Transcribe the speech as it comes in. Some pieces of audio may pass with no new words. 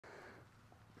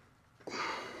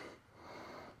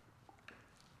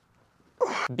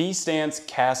B stance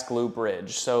cast glute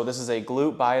bridge. So this is a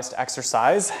glute biased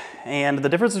exercise, and the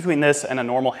difference between this and a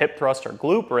normal hip thrust or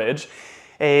glute bridge,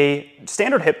 a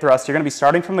standard hip thrust, you're gonna be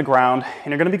starting from the ground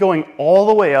and you're gonna be going all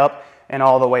the way up and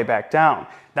all the way back down.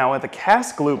 Now with the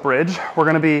cast glute bridge, we're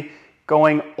gonna be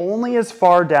going only as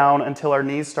far down until our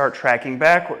knees start tracking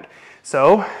backward.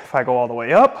 So if I go all the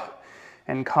way up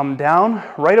and come down,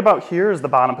 right about here is the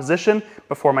bottom position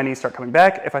before my knees start coming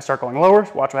back. If I start going lower,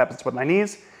 watch what happens with my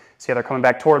knees. See how they're coming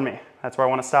back toward me. That's where I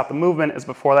want to stop the movement, is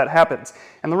before that happens.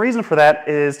 And the reason for that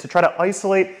is to try to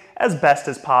isolate as best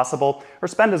as possible or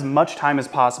spend as much time as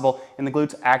possible in the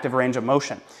glute's active range of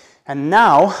motion. And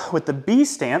now with the B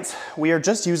stance, we are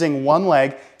just using one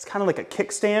leg. It's kind of like a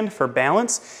kickstand for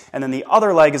balance, and then the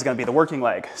other leg is going to be the working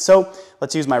leg. So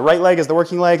let's use my right leg as the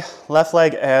working leg, left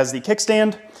leg as the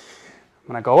kickstand. I'm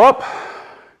going to go up,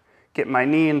 get my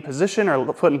knee in position,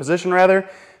 or foot in position rather.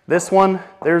 This one,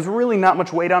 there's really not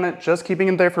much weight on it, just keeping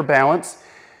it there for balance.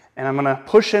 And I'm gonna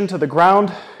push into the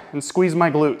ground and squeeze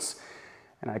my glutes.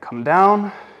 And I come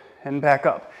down and back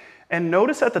up. And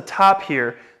notice at the top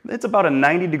here, it's about a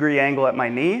 90-degree angle at my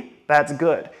knee. That's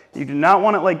good. You do not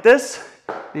want it like this.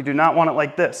 You do not want it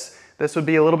like this. This would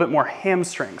be a little bit more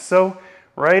hamstring. So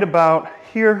right about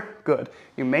here, good.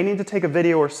 You may need to take a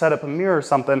video or set up a mirror or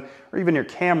something, or even your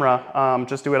camera.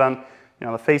 Just do it on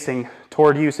facing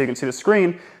toward you so you can see the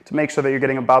screen to make sure that you're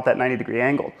getting about that 90-degree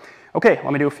angle. Okay,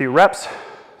 let me do a few reps.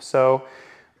 So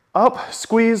up,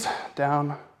 squeeze,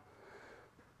 down,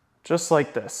 just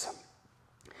like this.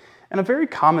 And a very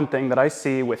common thing that I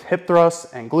see with hip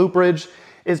thrusts and glute bridge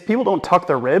is people don't tuck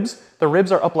their ribs. The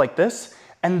ribs are up like this,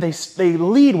 and they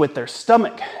lead with their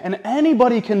stomach. And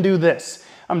anybody can do this.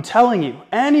 I'm telling you,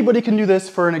 anybody can do this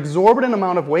for an exorbitant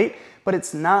amount of weight, but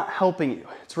it's not helping you.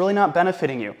 It's really not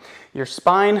benefiting you. Your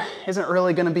spine isn't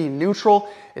really gonna be neutral.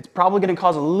 It's probably gonna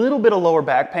cause a little bit of lower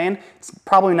back pain. It's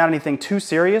probably not anything too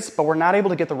serious, but we're not able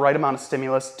to get the right amount of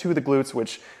stimulus to the glutes,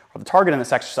 which are the target in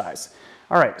this exercise.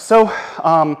 All right, so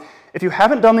if you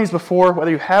haven't done these before,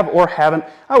 whether you have or haven't,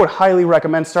 I would highly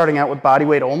recommend starting out with body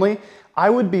weight only. I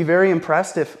would be very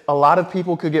impressed if a lot of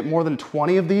people could get more than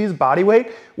 20 of these body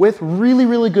weight with really,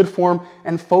 really good form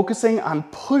and focusing on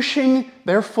pushing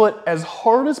their foot as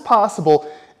hard as possible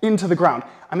into the ground.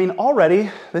 I mean, already,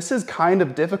 this is kind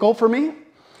of difficult for me,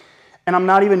 and I'm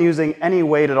not even using any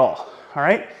weight at all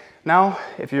right? Now,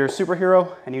 if you're a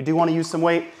superhero and you do want to use some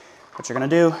weight, what you're gonna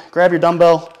do, grab your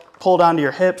dumbbell, pull it onto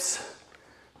your hips,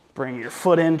 bring your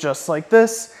foot in just like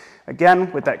this,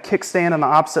 again, with that kickstand on the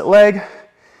opposite leg,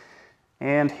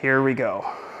 and here we go.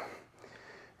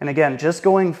 And again, just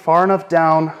going far enough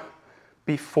down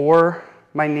before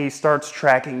my knee starts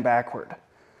tracking backward.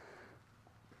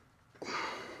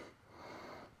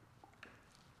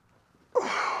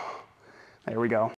 There we go.